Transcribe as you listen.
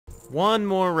One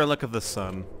more relic of the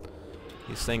sun.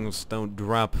 These things don't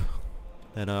drop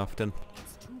that often.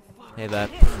 They have a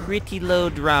pretty low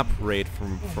drop rate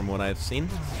from what I've seen.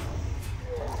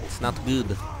 It's not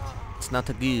good. It's not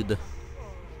good.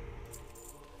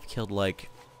 I've killed like...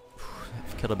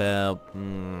 I've killed about...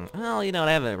 well, you know,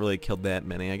 I haven't really killed that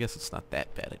many. I guess it's not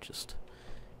that bad. It's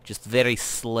just very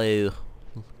slow.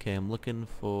 Okay, I'm looking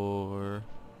for...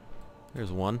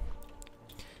 There's one.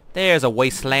 There's a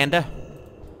wastelander.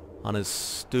 On his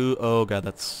stew... Oh god,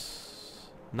 that's...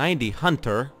 90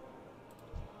 hunter.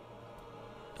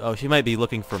 Oh, she might be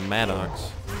looking for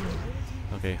Maddox.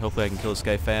 Okay, hopefully I can kill this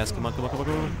guy fast. Come on, come on, come on,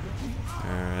 come on.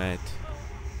 Alright.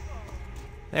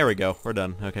 There we go. We're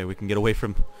done. Okay, we can get away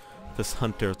from this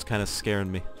hunter. It's kind of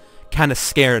scaring me. Kind of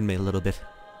scaring me a little bit.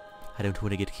 I don't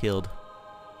want to get killed.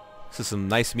 This is some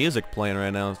nice music playing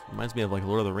right now. It reminds me of like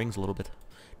Lord of the Rings a little bit.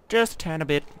 Just a tiny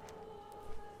bit.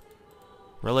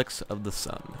 Relics of the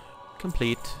Sun.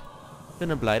 Complete.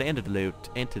 Venom Blight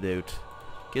antidote.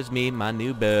 Gives me my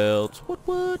new belt.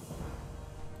 What?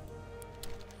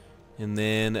 And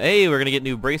then, hey, we're gonna get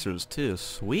new bracers too.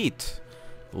 Sweet.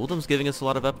 Uldum's giving us a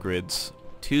lot of upgrades.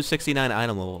 269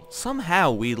 item level.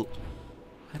 Somehow we...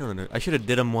 I don't know. I should have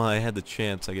did them while I had the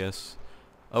chance, I guess.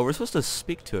 Oh, we're supposed to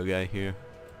speak to a guy here.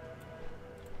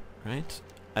 Right?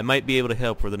 I might be able to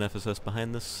help. We're the Nephesis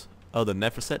behind this. Oh, the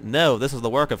Nepheset? No, this is the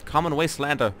work of Common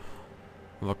Wastelander.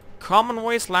 Of a Common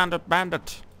Wastelander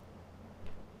bandit.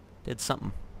 Did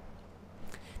something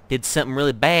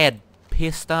really bad.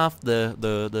 Pissed off the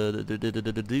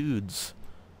dudes.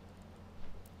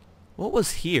 What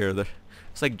was here?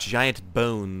 It's like giant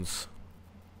bones.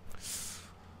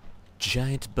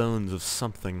 Giant bones of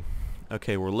something.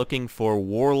 Okay, we're looking for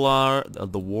Warlord.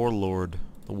 The Warlord.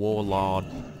 The Warlord.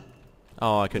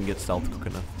 Oh, I couldn't get stealth quick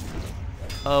enough.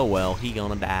 Oh well, he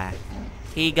gonna die.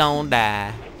 He gonna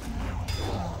die.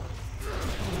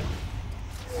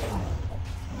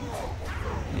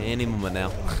 Any moment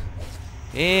now.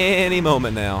 Any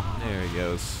moment now. There he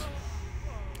goes.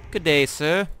 Good day,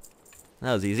 sir.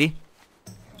 That was easy.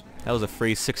 That was a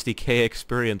free 60k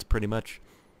experience, pretty much.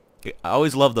 I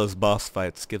always love those boss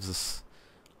fights. Gives us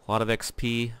a lot of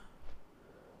XP.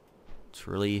 It's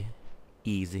really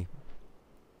easy.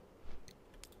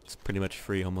 It's pretty much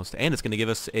free almost. And it's going to give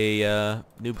us a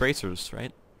new bracers,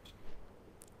 right?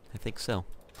 I think so.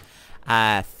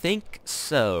 I think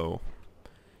so.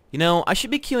 You know, I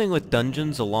should be queuing with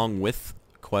dungeons along with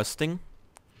questing.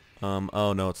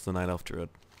 Oh no, it's the Night Elf Druid.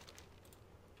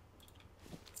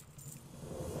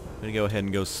 I'm gonna go ahead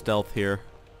and go stealth here.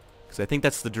 Because I think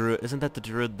that's the druid. Isn't that the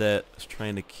druid that is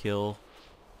trying to kill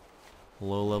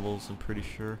low levels, I'm pretty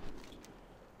sure.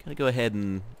 Gonna go ahead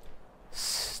and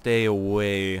stay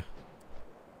away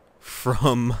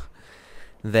from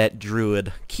that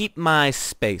druid. Keep my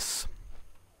space.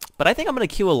 But I think I'm gonna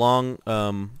queue along,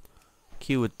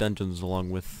 queue with dungeons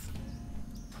along with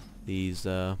these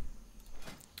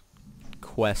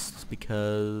quests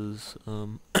because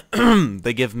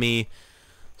they give me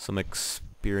some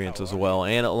experience as well,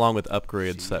 and along with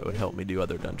upgrades that would help me do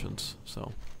other dungeons.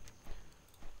 So,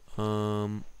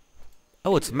 oh,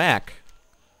 it's Mac.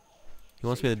 He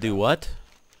wants me to do what?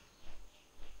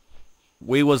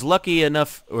 We was lucky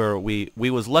enough, or we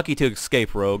was lucky to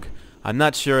escape, Rogue. I'm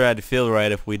not sure I'd feel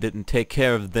right if we didn't take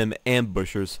care of them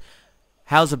ambushers.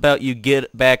 How's about you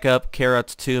get back up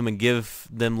Carrot's tomb and give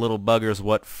them little buggers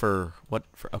what for?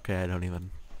 Okay, I don't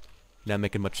even... Not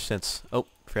making much sense. Oh,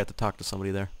 forgot to talk to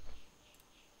somebody there.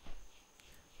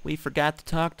 We forgot to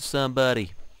talk to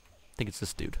somebody. I think it's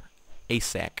this dude.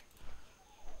 ASAC.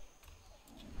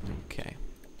 Okay.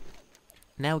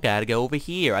 Now we gotta go over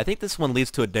here. I think this one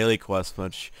leads to a daily quest,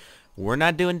 which we're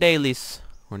not doing dailies.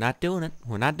 We're not doing it.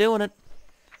 We're not doing it.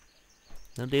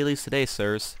 No dailies today,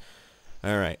 sirs.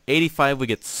 Alright, 85 we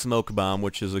get Smoke Bomb,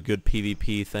 which is a good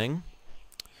PvP thing.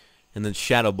 And then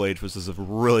Shadow Blade, which is a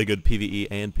really good PvE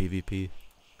and PvP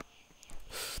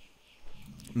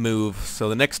move. So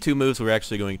the next two moves we're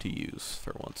actually going to use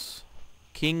for once.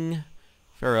 King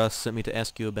Ferus sent me to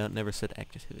ask you about Never Set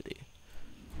activity.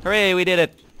 Hooray, we did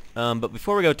it! But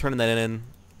before we go turning that in,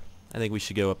 I think we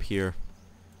should go up here.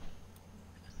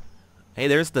 Hey,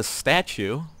 there's the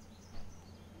statue.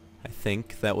 I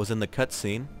think that was in the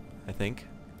cutscene. I think.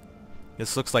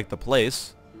 This looks like the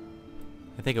place.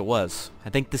 I think it was. I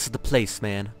think this is the place,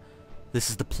 man. This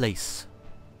is the place.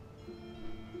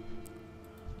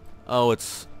 Oh,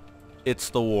 it's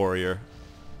the warrior.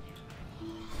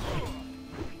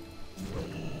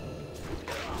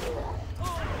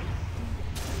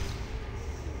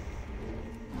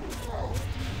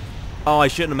 Oh, I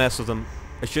shouldn't have messed with him.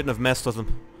 I shouldn't have messed with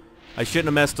him. I shouldn't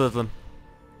have messed with him.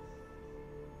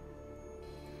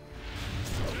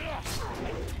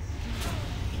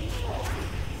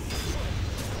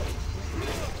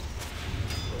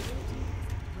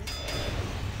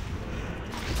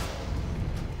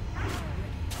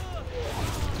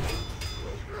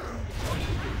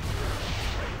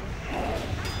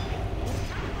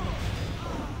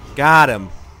 Got him.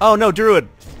 Oh no, Druid.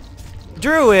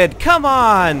 Druid, come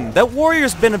on! That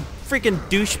warrior's been a freaking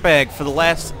douchebag for the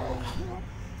last...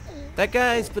 That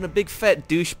guy's been a big fat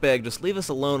douchebag. Just leave us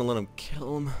alone and let him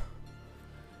kill him.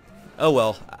 Oh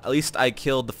well, at least I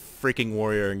killed the freaking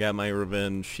warrior and got my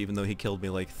revenge, even though he killed me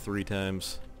like 3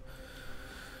 times.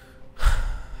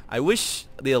 I wish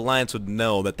the Alliance would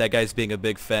know that that guy's being a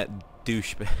big fat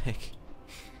douchebag.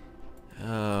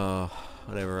 Oh,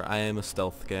 whatever. I am a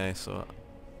stealth guy, so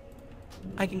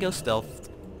I can go stealth.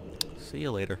 See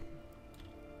you later.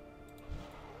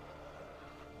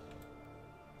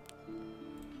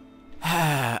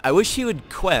 I wish he would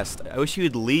quest. I wish he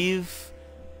would leave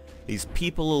these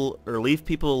people, or leave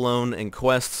people alone and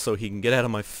quest so he can get out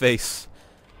of my face.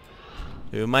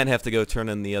 We might have to go turn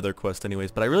in the other quest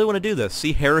anyways, but I really want to do this.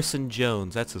 See Harrison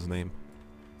Jones, that's his name.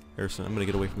 Harrison, I'm gonna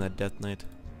get away from that Death Knight.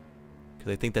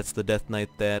 Because I think that's the Death Knight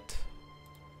that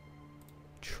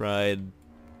tried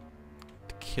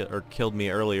to kill, or killed me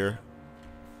earlier.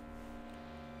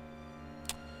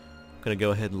 I'm gonna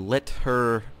go ahead and let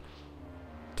her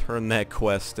turn that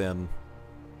quest in.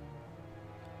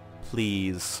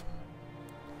 Please.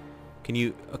 Can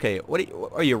you... Okay, what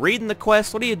are you reading the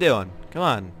quest? What are you doing? Come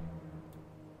on.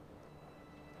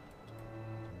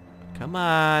 Come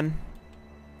on.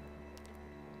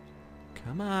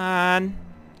 Come on.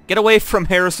 Get away from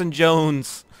Harrison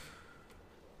Jones.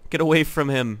 Get away from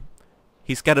him.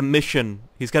 He's got a mission.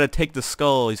 He's got to take the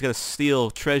skull. He's got to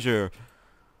steal treasure.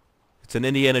 It's an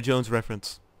Indiana Jones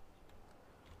reference.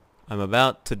 I'm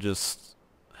about to just...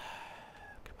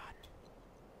 Come on.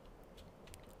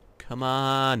 Come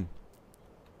on.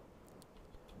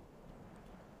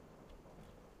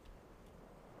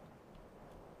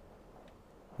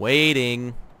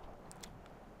 Waiting.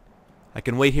 I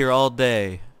can wait here all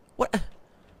day. What?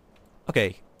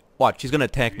 Okay. Watch. She's gonna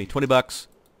attack me. 20 bucks.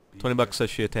 20 bucks says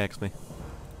she attacks me.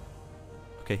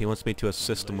 Okay, he wants me to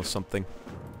assist him with something.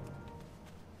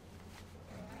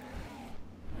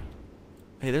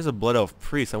 Hey, there's a Blood Elf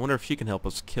Priest. I wonder if she can help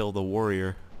us kill the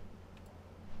warrior.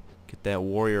 Get that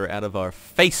warrior out of our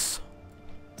face.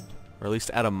 Or at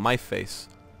least out of my face.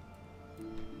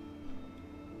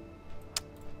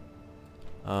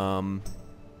 I'm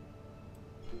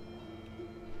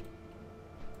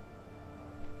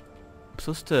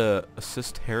supposed to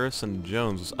assist Harrison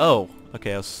Jones. Oh,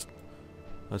 okay, I was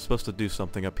supposed to do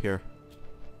something up here.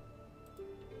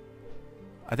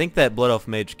 I think that Blood Elf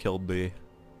Mage killed the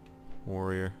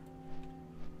warrior.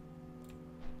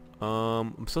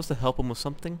 I'm supposed to help him with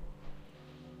something?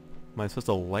 Am I supposed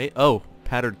to light? Oh,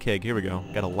 powdered keg. Here we go.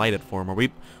 Gotta light it for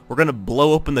him. We're gonna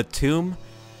blow open the tomb?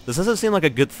 This doesn't seem like a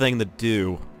good thing to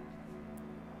do.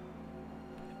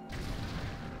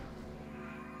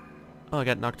 Oh, I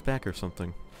got knocked back or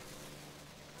something.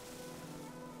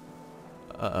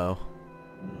 Uh-oh.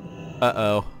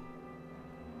 Uh-oh.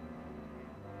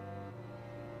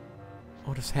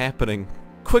 What is happening?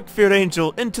 Quick, Feared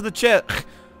Angel, into the chest!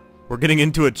 We're getting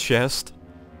into a chest?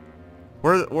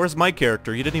 Where's my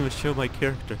character? You didn't even show my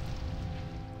character.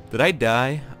 Did I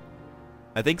die?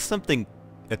 I think something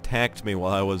attacked me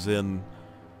while I was in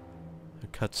a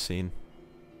cutscene.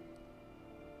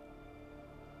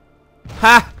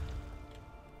 Ha!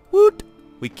 Woot!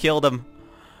 We killed him.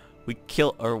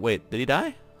 Or wait, did he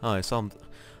die? Oh, I saw him.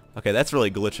 Okay, that's really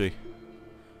glitchy.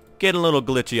 Getting a little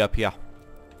glitchy up here.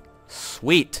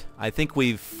 Sweet. I think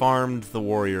we've farmed the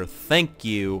warrior. Thank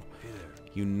you.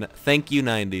 Thank you,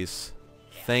 90s.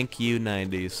 Thank you,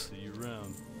 90s. See you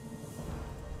around.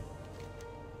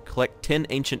 Collect 10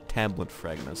 ancient tablet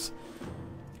fragments.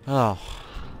 Oh.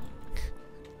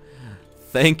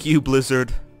 Thank you,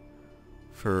 Blizzard.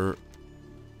 For...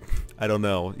 I don't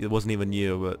know. It wasn't even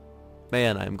you, but...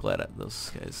 Man, I'm glad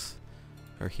those guys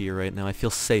are here right now. I feel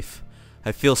safe.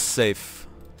 I feel safe.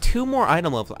 2 more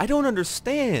item levels. I don't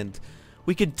understand.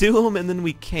 We could do them and then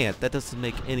we can't. That doesn't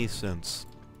make any sense.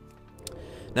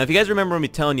 Now, if you guys remember me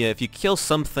telling you, if you kill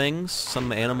some things,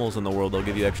 some animals in the world, they'll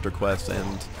give you extra quests,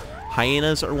 and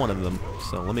hyenas are one of them.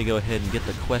 So let me go ahead and get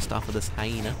the quest off of this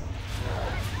hyena.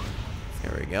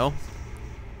 There we go.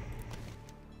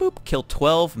 Boop. Kill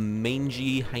 12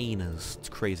 mangy hyenas. It's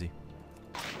crazy.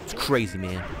 It's crazy,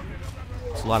 man.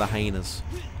 It's a lot of hyenas.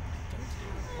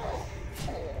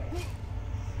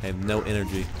 I have no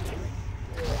energy.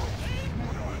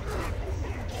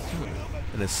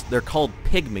 And they're called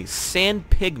pygmies. Sand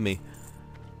pygmy.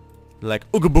 Like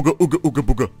ooga booga ooga ooga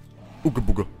booga. Ooga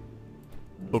booga.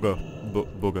 Ooga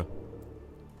booga.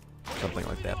 Something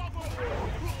like that.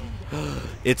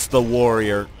 It's the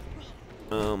warrior.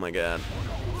 Oh my god.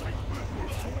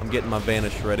 I'm getting my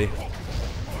vanish ready.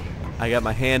 I got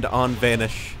my hand on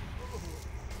vanish.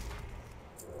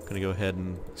 gonna go ahead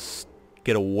and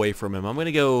get away from him. I'm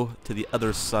gonna go to the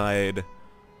other side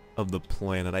of the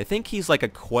planet. I think he's like a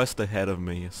quest ahead of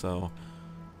me, so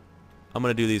I'm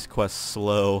gonna do these quests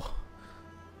slow.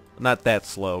 Not that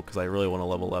slow, because I really want to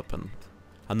level up, and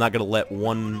I'm not gonna let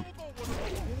one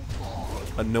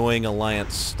annoying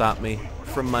alliance stop me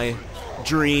from my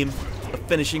dream of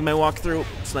finishing my walkthrough.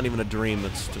 It's not even a dream,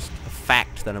 it's just a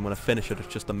fact that I'm gonna finish it.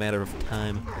 It's just a matter of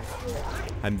time.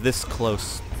 I'm this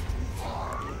close.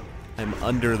 I'm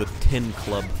under the 10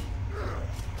 club.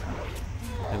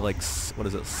 I have like, what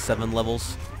is it, 7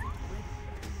 levels?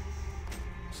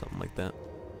 Something like that.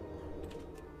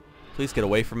 Please get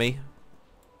away from me.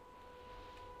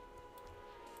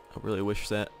 I really wish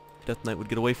that Death Knight would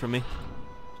get away from me.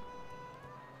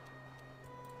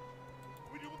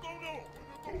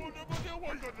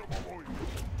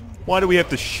 Why do we have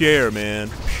to share,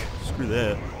 man? Screw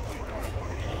that.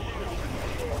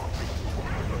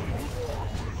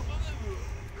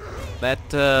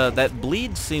 That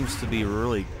bleed seems to be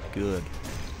really good.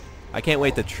 I can't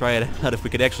wait to try it out if we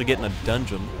could actually get in a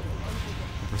dungeon.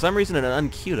 For some reason it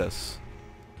unqueued us.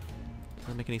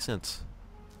 Doesn't make any sense.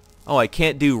 Oh, I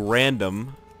can't do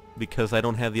random because I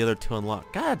don't have the other 2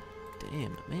 unlocked. God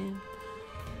damn it, man.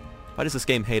 Why does this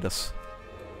game hate us?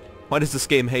 Why does this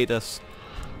game hate us?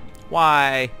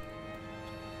 Why?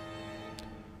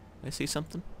 I see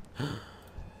something?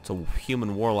 It's a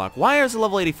human warlock. Why is it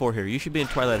level 84 here? You should be in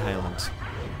Twilight Highlands.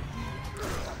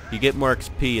 You get more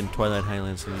XP in Twilight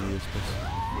Highlands than you use this.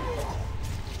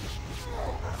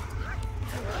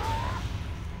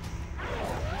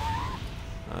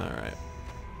 Alright.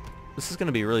 This is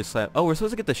gonna be really sad. Oh, we're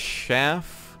supposed to get the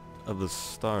Shaft of the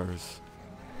Stars.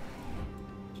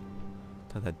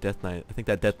 I thought that Death Knight. I think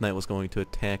that Death Knight was going to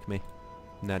attack me.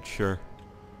 Not sure.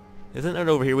 Isn't it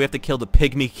over here? We have to kill the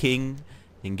Pygmy King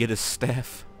and get his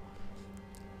staff.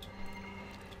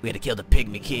 We had to kill the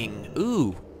Pygmy King.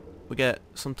 Ooh, we got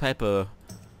some type of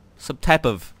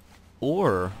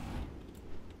ore.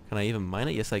 Can I even mine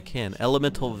it? Yes, I can.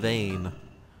 Elemental vein.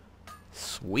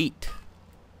 Sweet.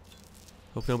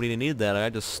 Hope nobody needed that. I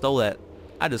just stole that.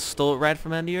 I just stole it right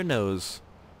from under your nose.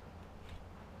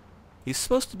 He's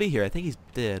supposed to be here. I think he's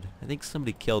dead. I think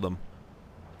somebody killed him.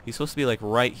 He's supposed to be like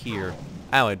right here.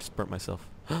 Ow, I just burnt myself.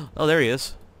 Oh, there he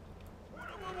is.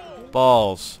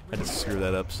 Balls. I just screwed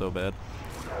that up so bad.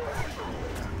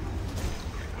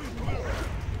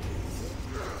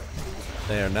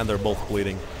 There, now they're both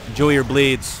bleeding. Enjoy your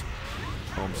bleeds.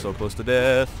 Oh, I'm so close to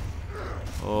death.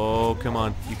 Oh, come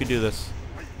on. You can do this.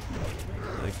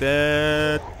 Like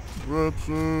that.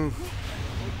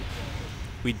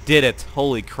 We did it.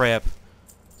 Holy crap.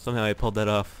 Somehow I pulled that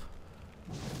off.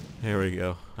 There we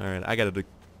go. Alright, I gotta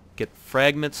get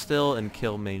fragments still and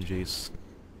kill manges.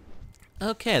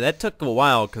 Okay, that took a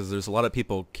while because there's a lot of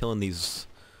people killing these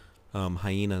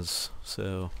hyenas.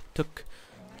 So, took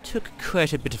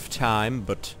quite a bit of time,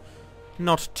 but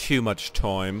not too much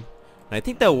time. And I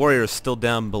think that warrior is still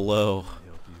down below.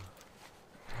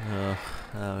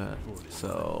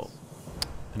 So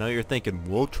I know you're thinking,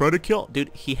 we'll try to kill. Dude,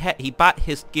 he bought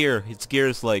his gear. His gear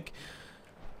is like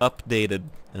updated,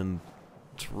 and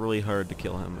it's really hard to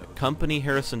kill him. Company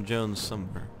Harrison Jones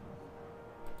somewhere.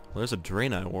 Well, there's a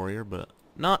Draenei warrior, but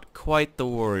not quite the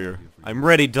warrior. I'm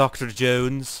ready, Dr.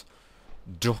 Jones.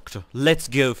 Doctor, let's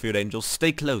go, Feared Angel.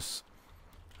 Stay close.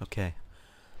 Okay,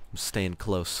 I'm staying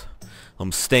close.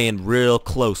 I'm staying real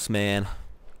close, man.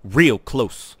 Real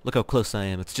close. Look how close I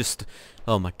am. It's just,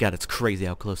 oh my god, it's crazy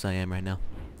how close I am right now.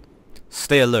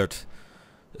 Stay alert.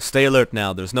 Stay alert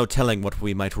now. There's no telling what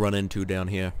we might run into down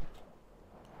here.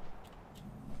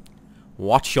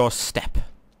 Watch your step.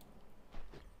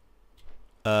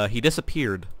 He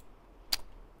disappeared.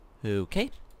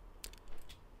 Okay.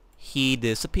 He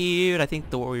disappeared. I think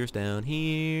the warrior's down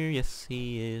here. Yes,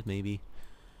 he is, maybe.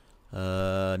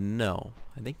 No.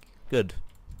 I think, good.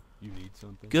 You need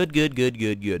something? Good, good, good,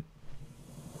 good, good.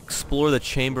 Explore the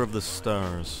Chamber of the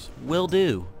Stars. Will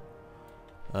do.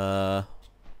 What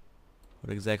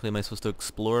exactly am I supposed to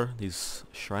explore? These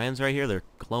shrines right here? They're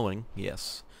glowing.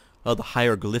 Yes. Oh, the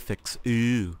hieroglyphics.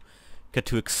 Ooh. Got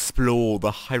to explore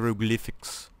the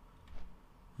hieroglyphics.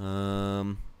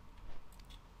 What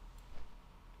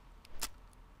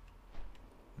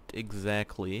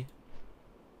exactly?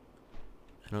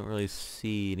 I don't really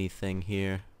see anything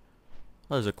here.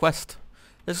 Oh, there's a quest.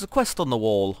 There's a quest on the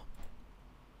wall.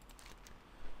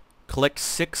 Collect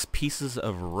 6 pieces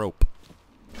of rope.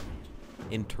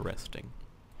 Interesting.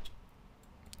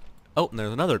 Oh, and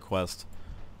there's another quest.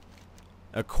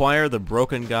 Acquire the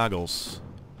broken goggles.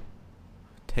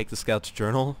 Take the scout's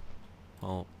journal.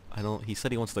 Well, I don't. He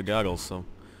said he wants the goggles, so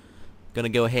gonna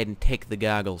go ahead and take the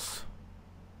goggles.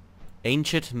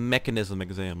 Ancient mechanism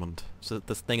examined. So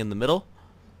this thing in the middle?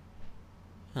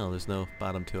 Oh, there's no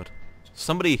bottom to it.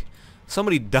 Somebody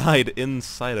died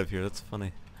inside of here. That's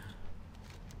funny.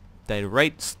 Died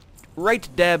right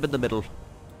dab in the middle.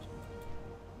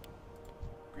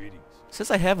 Greetings. It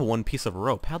says I have one piece of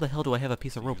rope. How the hell do I have a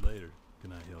piece of rope? Later.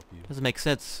 Can I help you? Doesn't make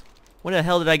sense. When the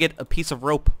hell did I get a piece of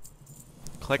rope?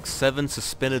 Collect 7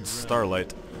 suspended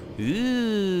starlight.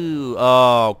 Ooh.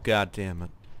 Oh, god damn it.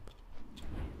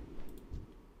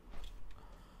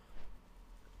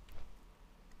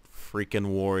 Freaking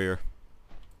warrior.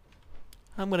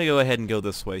 I'm gonna go ahead and go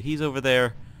this way. He's over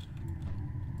there.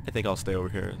 I think I'll stay over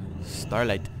here.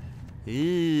 Starlight.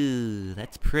 Ooh,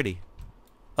 that's pretty.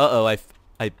 Uh-oh,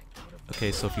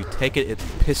 okay, so if you take it, it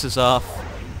pisses off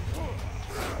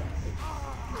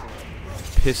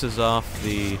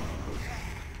the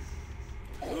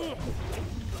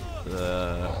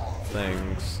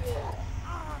things.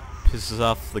 Pisses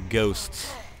off the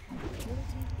ghosts.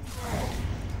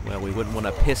 Well, we wouldn't want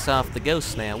to piss off the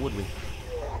ghosts now, would we?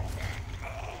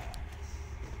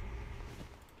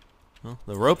 Well,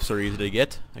 the ropes are easy to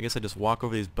get. I guess I just walk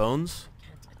over these bones.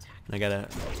 And I gotta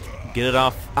get it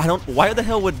off. Why the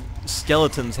hell would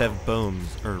skeletons have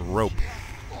bones or rope?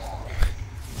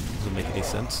 Doesn't make any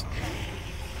sense.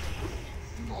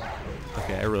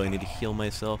 Okay, I really need to heal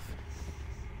myself.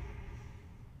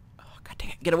 Oh, god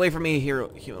dang it. Get away from me,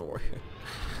 human warrior.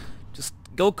 Just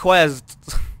go quest.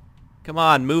 Come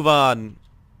on, move on.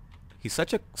 He's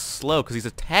such a slow because he's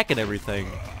attacking everything.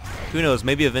 Who knows,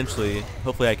 maybe eventually,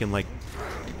 hopefully I can like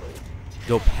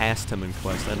go past him in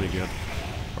quest. That'd be good.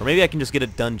 Or maybe I can just get a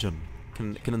dungeon.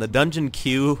 Can in the dungeon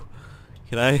queue,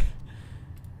 can I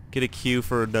get a queue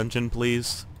for a dungeon,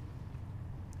 please?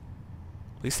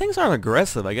 These things aren't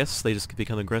aggressive. I guess they just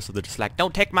become aggressive. They're just like,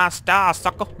 don't take my star,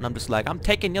 sucker. And I'm just like, I'm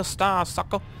taking your star,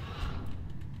 sucker.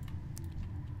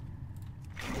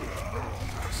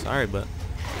 Sorry, but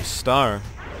your star.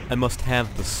 I must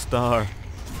have the star.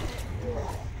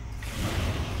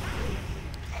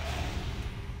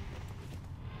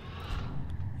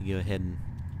 You go ahead and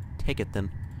take it then.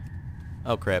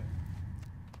 Oh crap.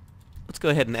 Let's go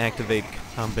ahead and activate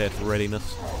combat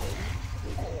readiness.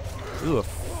 Ooh.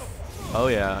 Oh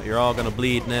yeah, you're all gonna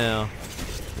bleed now.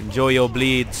 Enjoy your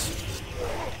bleeds.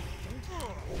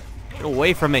 Get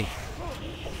away from me.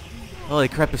 Holy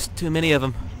crap, there's too many of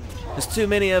them. There's too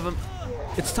many of them.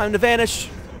 It's time to vanish.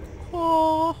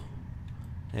 Oh.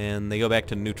 And they go back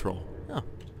to neutral. Oh.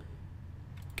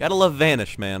 Gotta love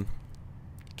vanish, man.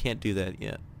 Can't do that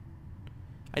yet.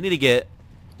 I need to get...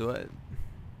 Did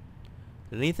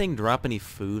anything drop any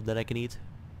food that I can eat?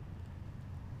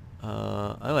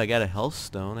 Oh, I got a health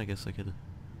stone. I guess I could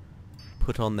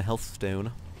put on the health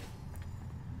stone.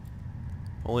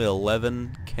 Only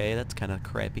 11k. That's kind of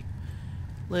crappy.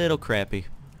 Little crappy.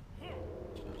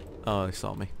 Oh, he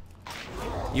saw me.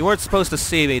 You weren't supposed to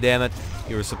see me, damn it.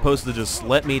 You were supposed to just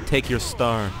let me take your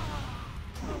star.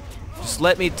 Just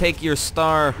let me take your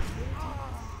star.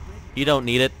 You don't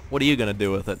need it. What are you gonna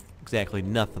do with it? Exactly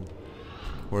nothing.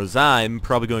 Whereas I'm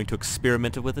probably going to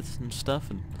experiment with it and stuff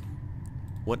and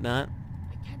whatnot.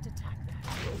 I can't attack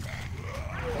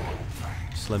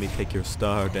that. Just let me take your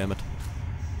star, damn it.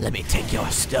 Let me take your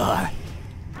star.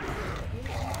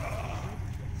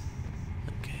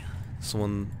 Okay. This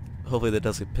one, hopefully that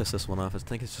doesn't piss this one off. I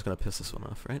think it's just gonna piss this one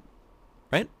off, right?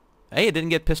 Right? Hey, it didn't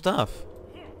get pissed off.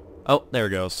 Oh, there it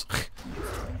goes.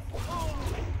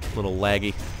 Little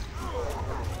laggy.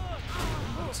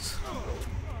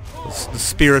 The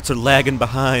spirits are lagging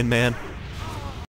behind, man.